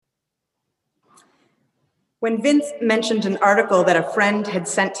When Vince mentioned an article that a friend had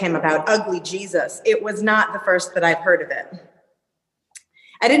sent him about ugly Jesus, it was not the first that I've heard of it.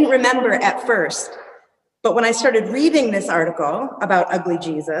 I didn't remember at first, but when I started reading this article about ugly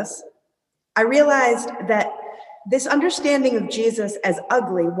Jesus, I realized that this understanding of Jesus as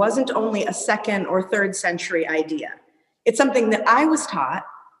ugly wasn't only a 2nd or 3rd century idea. It's something that I was taught,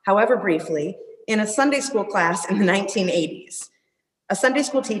 however briefly, in a Sunday school class in the 1980s. A Sunday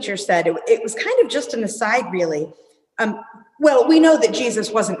school teacher said, it was kind of just an aside, really. Well, we know that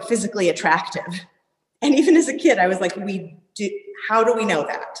Jesus wasn't physically attractive. And even as a kid, I was like, how do we know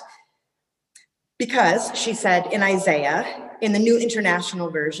that? Because, she said, in Isaiah, in the New International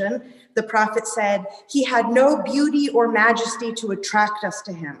Version, the prophet said, he had no beauty or majesty to attract us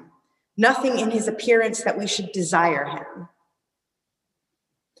to him, nothing in his appearance that we should desire him.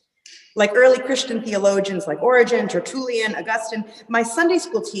 Like early Christian theologians like Origen, Tertullian, Augustine, my Sunday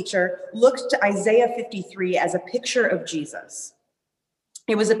school teacher looked to Isaiah 53 as a picture of Jesus.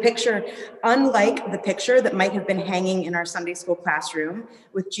 It was a picture unlike the picture that might have been hanging in our Sunday school classroom,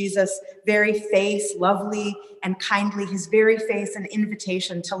 with Jesus' very face, lovely and kindly, his very face an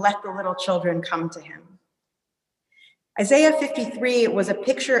invitation to let the little children come to him. Isaiah 53 was a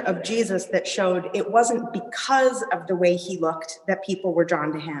picture of Jesus that showed it wasn't because of the way he looked that people were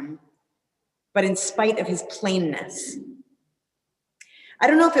drawn to him, but in spite of his plainness. I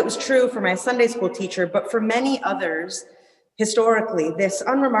don't know if it was true for my Sunday school teacher, but for many others, historically, this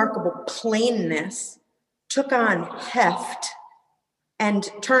unremarkable plainness took on heft and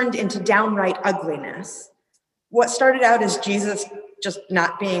turned into downright ugliness. What started out as Jesus just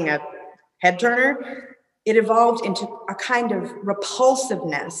not being a head turner, it evolved into a kind of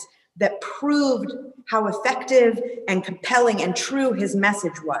repulsiveness that proved how effective and compelling and true his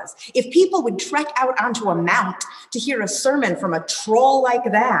message was. If people would trek out onto a mount to hear a sermon from a troll like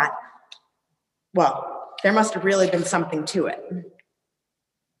that, well, there must have really been something to it.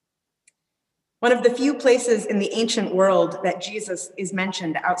 One of the few places in the ancient world that Jesus is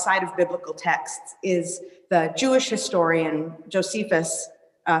mentioned outside of biblical texts is the Jewish historian Josephus,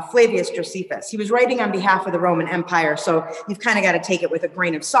 Flavius Josephus. He was writing on behalf of the Roman Empire, so you've kind of got to take it with a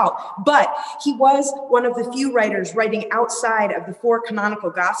grain of salt. But he was one of the few writers writing outside of the 4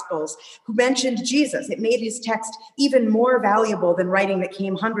 canonical Gospels who mentioned Jesus. It made his text even more valuable than writing that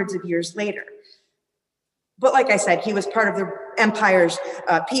came hundreds of years later. But like I said, he was part of the empire's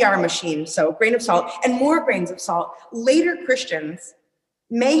PR machine, so grain of salt and more grains of salt. Later Christians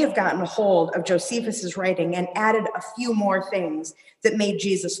may have gotten a hold of Josephus's writing and added a few more things that made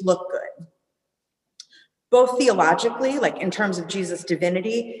Jesus look good, both theologically, like in terms of Jesus'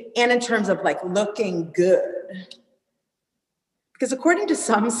 divinity, and in terms of like looking good. Because according to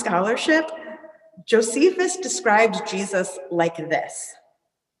some scholarship, Josephus described Jesus like this.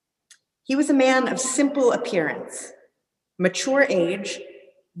 He was a man of simple appearance, mature age,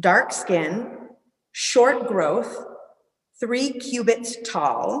 dark skin, short growth, 3 cubits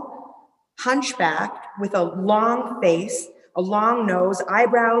tall, hunchbacked with a long face, a long nose,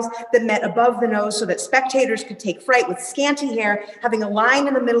 eyebrows that met above the nose so that spectators could take fright, with scanty hair, having a line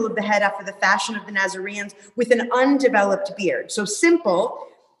in the middle of the head after the fashion of the Nazarenes, with an undeveloped beard. So simple,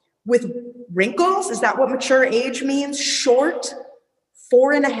 with wrinkles, is that what mature age means? Short,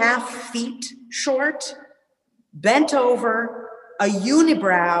 4.5 feet short, bent over, a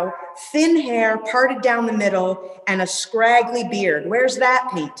unibrow, thin hair parted down the middle, and a scraggly beard. Where's that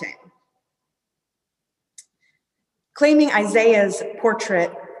painting? Claiming Isaiah's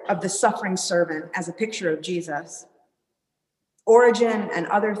portrait of the suffering servant as a picture of Jesus, Origen and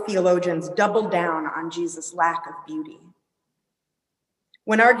other theologians doubled down on Jesus' lack of beauty.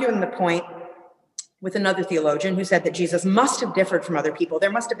 When arguing the point with another theologian who said that Jesus must have differed from other people,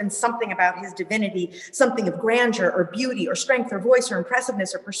 there must have been something about his divinity, something of grandeur or beauty or strength or voice or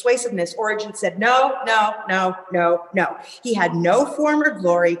impressiveness or persuasiveness, Origen said, no. He had no form or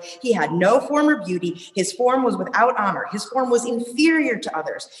glory. He had no form or beauty. His form was without honor. His form was inferior to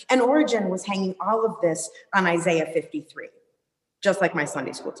others. And Origen was hanging all of this on Isaiah 53, just like my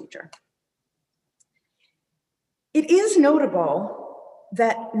Sunday school teacher. It is notable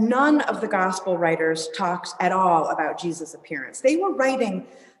that none of the gospel writers talked at all about Jesus' appearance. They were writing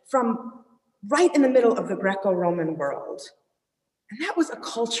from right in the middle of the Greco-Roman world. And that was a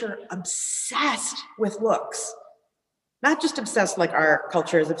culture obsessed with looks. Not just obsessed like our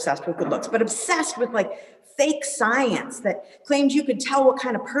culture is obsessed with good looks, but obsessed with like fake science that claimed you could tell what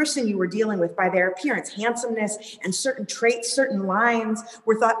kind of person you were dealing with by their appearance. Handsomeness and certain traits, certain lines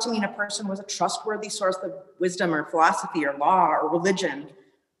were thought to mean a person was a trustworthy source of wisdom or philosophy or law or religion.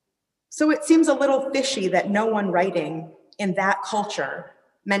 So it seems a little fishy that no one writing in that culture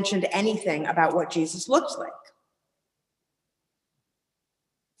mentioned anything about what Jesus looked like.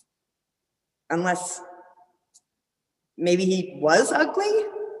 Unless maybe he was ugly.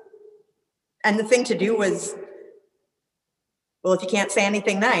 And the thing to do was, well, if you can't say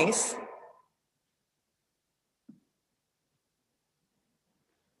anything nice.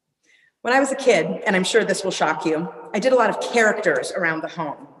 When I was a kid, and I'm sure this will shock you, I did a lot of characters around the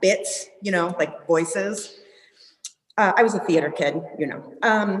home, bits, like voices. I was a theater kid,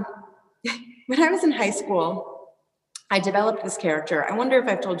 When I was in high school, I developed this character. I wonder if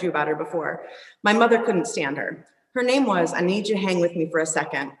I've told you about her before. My mother couldn't stand her. Her name was, I need you to hang with me for a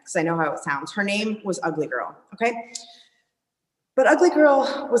second, because I know how it sounds. Her name was Ugly Girl, okay? But Ugly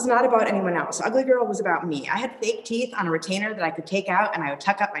Girl was not about anyone else. Ugly Girl was about me. I had fake teeth on a retainer that I could take out, and I would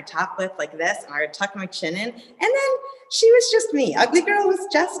tuck up my top lip like this, and I would tuck my chin in, and then she was just me. Ugly Girl was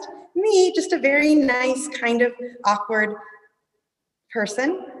just me, just a very nice, kind of awkward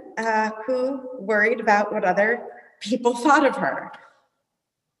person who worried about what other people thought of her.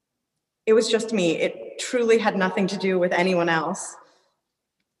 It was just me. It truly had nothing to do with anyone else.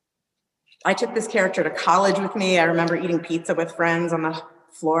 I took this character to college with me. I remember eating pizza with friends on the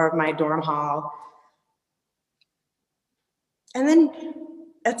floor of my dorm hall. And then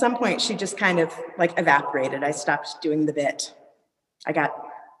at some point, she just kind of evaporated. I stopped doing the bit. I got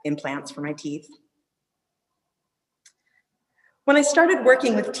implants for my teeth. When I started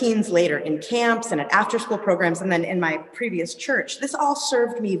working with teens later in camps and at after-school programs and then in my previous church, this all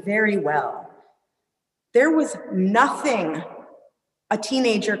served me very well. There was nothing a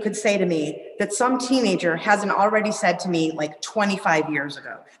teenager could say to me that some teenager hasn't already said to me 25 years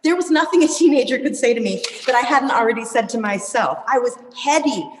ago. There was nothing a teenager could say to me that I hadn't already said to myself. I was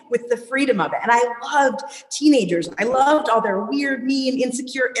heady with the freedom of it. And I loved teenagers. I loved all their weird, mean,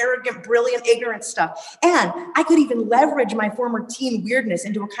 insecure, arrogant, brilliant, ignorant stuff. And I could even leverage my former teen weirdness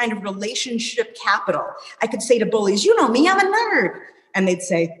into a kind of relationship capital. I could say to bullies, you know me, I'm a nerd. And they'd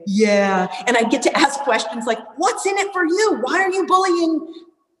say, yeah. And I'd get to ask questions like, what's in it for you? Why are you bullying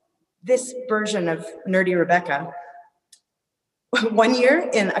this version of nerdy Rebecca? One year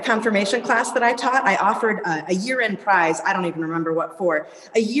in a confirmation class that I taught, I offered a year-end prize. I don't even remember what for.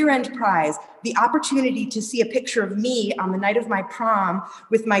 A year-end prize, the opportunity to see a picture of me on the night of my prom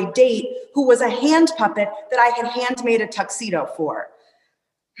with my date, who was a hand puppet that I had handmade a tuxedo for.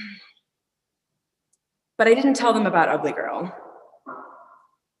 But I didn't tell them about Ugly Girl.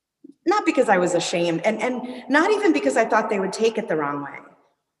 Not because I was ashamed, and not even because I thought they would take it the wrong way.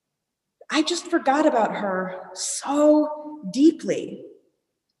 I just forgot about her so deeply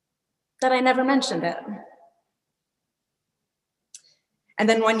that I never mentioned it. And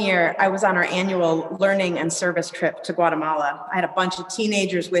then one year, I was on our annual learning and service trip to Guatemala. I had a bunch of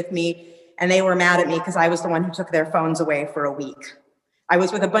teenagers with me, and they were mad at me because I was the one who took their phones away for a week. I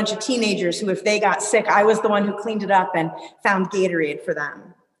was with a bunch of teenagers who, if they got sick, I was the one who cleaned it up and found Gatorade for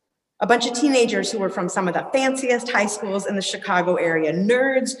them. A bunch of teenagers who were from some of the fanciest high schools in the Chicago area,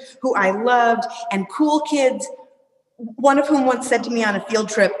 nerds who I loved, and cool kids, one of whom once said to me on a field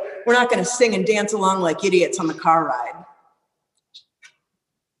trip, we're not going to sing and dance along like idiots on the car ride.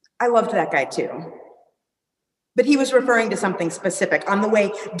 I loved that guy too. But he was referring to something specific. On the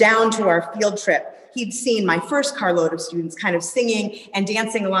way down to our field trip, he'd seen my first carload of students kind of singing and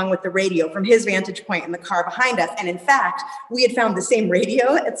dancing along with the radio from his vantage point in the car behind us. And in fact, we had found the same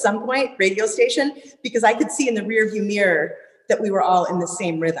radio at some point, radio station, because I could see in the rearview mirror that we were all in the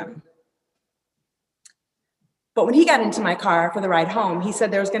same rhythm. But when he got into my car for the ride home, he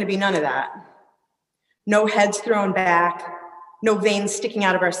said there was going to be none of that. No heads thrown back, no veins sticking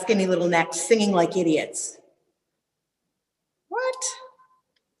out of our skinny little necks, singing like idiots. What?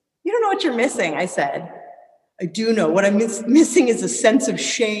 You don't know what you're missing, I said. I do know. What I'm missing is a sense of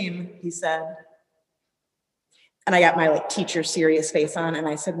shame, he said. And I got my teacher serious face on, and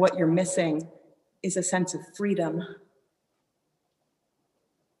I said, what you're missing is a sense of freedom.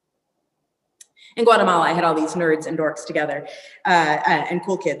 In Guatemala, I had all these nerds and dorks together, and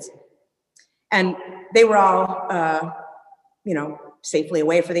cool kids. And they were all, safely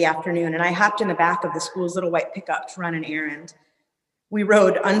away for the afternoon. And I hopped in the back of the school's little white pickup to run an errand. We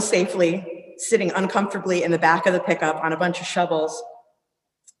rode unsafely, sitting uncomfortably in the back of the pickup on a bunch of shovels.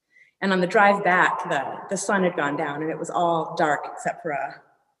 And on the drive back, the sun had gone down and it was all dark except for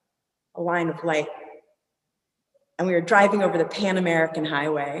a line of light. And we were driving over the Pan American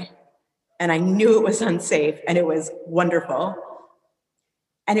Highway, and I knew it was unsafe, and it was wonderful.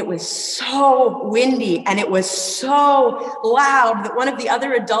 And it was so windy, and it was so loud that one of the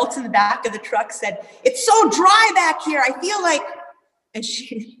other adults in the back of the truck said, "It's so dry back here, I feel like," and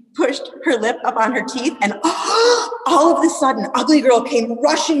she pushed her lip up on her teeth, and all of a sudden, Ugly Girl came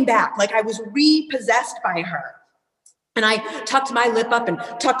rushing back like I was repossessed by her. And I tucked my lip up and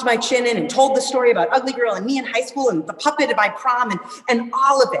tucked my chin in and told the story about Ugly Girl and me in high school and the puppet at my prom and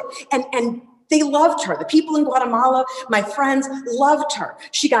all of it. And they loved her. The people in Guatemala, my friends, loved her.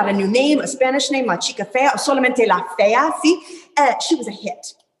 She got a new name, a Spanish name, La Chica Fea, Solamente La Fea, see? She was a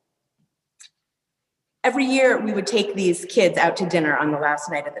hit. Every year, we would take these kids out to dinner on the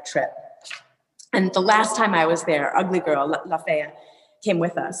last night of the trip. And the last time I was there, Ugly Girl, La Fea, came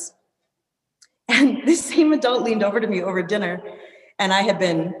with us. And this same adult leaned over to me over dinner, and I had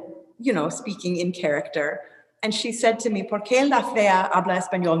been, speaking in character. And she said to me, ¿Por qué la fea habla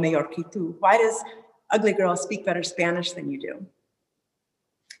español mejor que tú? Why does Ugly Girl speak better Spanish than you do?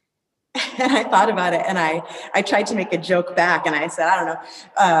 And I thought about it, and I tried to make a joke back, and I said, I don't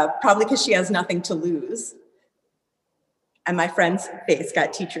know, probably because she has nothing to lose. And my friend's face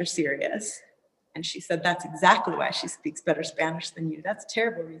got teacher serious. And she said, that's exactly why she speaks better Spanish than you. That's a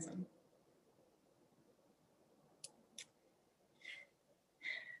terrible reason.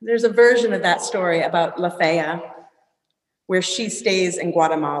 There's a version of that story about La Fea where she stays in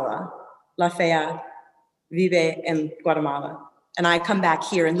Guatemala. La Fea vive en Guatemala. And I come back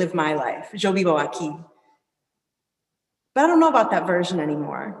here and live my life. Yo vivo aquí. But I don't know about that version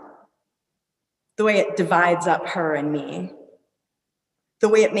anymore. The way it divides up her and me. The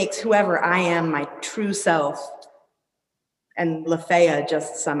way it makes whoever I am my true self and La Fea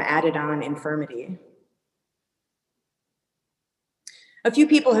just some added on infirmity. A few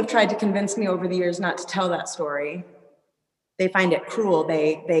people have tried to convince me over the years not to tell that story. They find it cruel.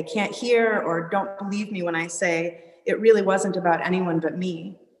 They can't hear or don't believe me when I say it really wasn't about anyone but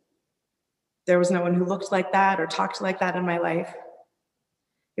me. There was no one who looked like that or talked like that in my life.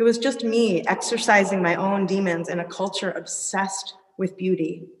 It was just me exercising my own demons in a culture obsessed with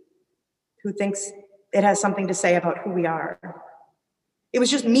beauty, who thinks it has something to say about who we are. It was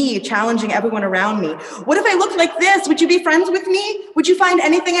just me challenging everyone around me. What if I looked like this? Would you be friends with me? Would you find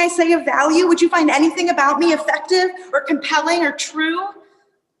anything I say of value? Would you find anything about me effective or compelling or true?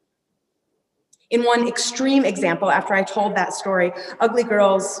 In one extreme example, after I told that story, Ugly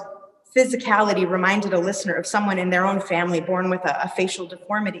Girl's physicality reminded a listener of someone in their own family born with a facial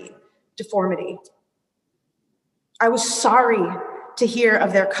deformity. I was sorry to hear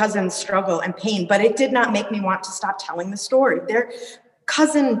of their cousin's struggle and pain, but it did not make me want to stop telling the story.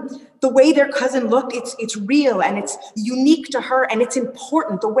 The way their cousin looked, it's real and it's unique to her and it's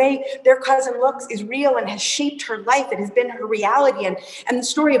important. The way their cousin looks is real and has shaped her life. It has been her reality. And the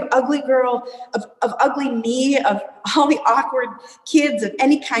story of Ugly Girl, of ugly me, of all the awkward kids, of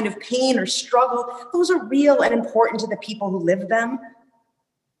any kind of pain or struggle, those are real and important to the people who live them.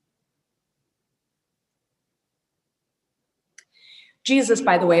 Jesus,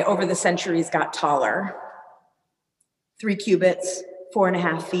 by the way, over the centuries got taller. 3 cubits,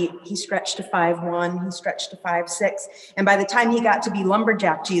 4.5 feet. He stretched to 5'1", he stretched to 5'6". And by the time he got to be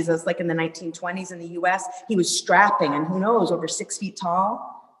lumberjack Jesus, like in the 1920s in the US, he was strapping and who knows, over 6 feet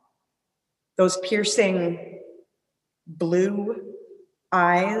tall. Those piercing blue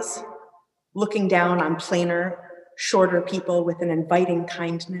eyes looking down on plainer, shorter people with an inviting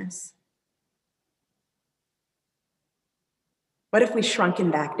kindness. What if we shrunk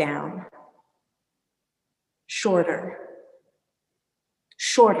him back down? Shorter.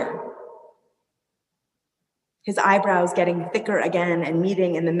 His eyebrows getting thicker again and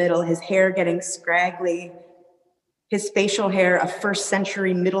meeting in the middle, his hair getting scraggly, his facial hair a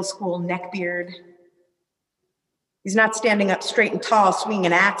first-century middle school neckbeard. He's not standing up straight and tall, swinging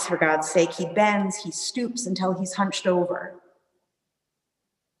an axe, for God's sake. He bends, he stoops until he's hunched over.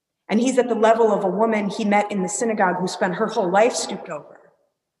 And he's at the level of a woman he met in the synagogue who spent her whole life stooped over.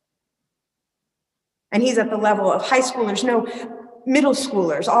 And he's at the level of high schoolers, no, middle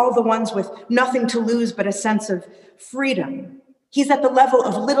schoolers, all the ones with nothing to lose but a sense of freedom. He's at the level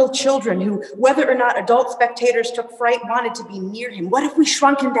of little children who, whether or not adult spectators took fright, wanted to be near him. What if we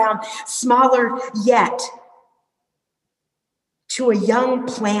shrunk him down smaller yet to a young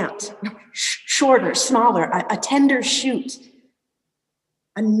plant, shorter, smaller, a tender shoot,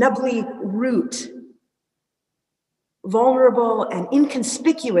 a nubbly root, vulnerable and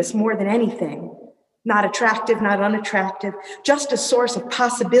inconspicuous more than anything. Not attractive, not unattractive, just a source of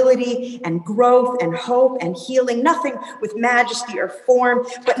possibility and growth and hope and healing, nothing with majesty or form,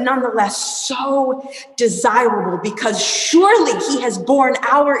 but nonetheless so desirable because surely he has borne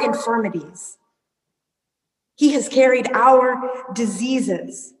our infirmities. He has carried our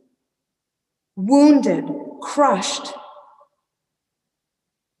diseases, wounded, crushed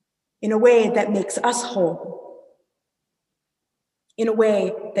in a way that makes us whole. in a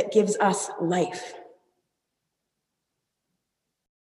way that gives us life.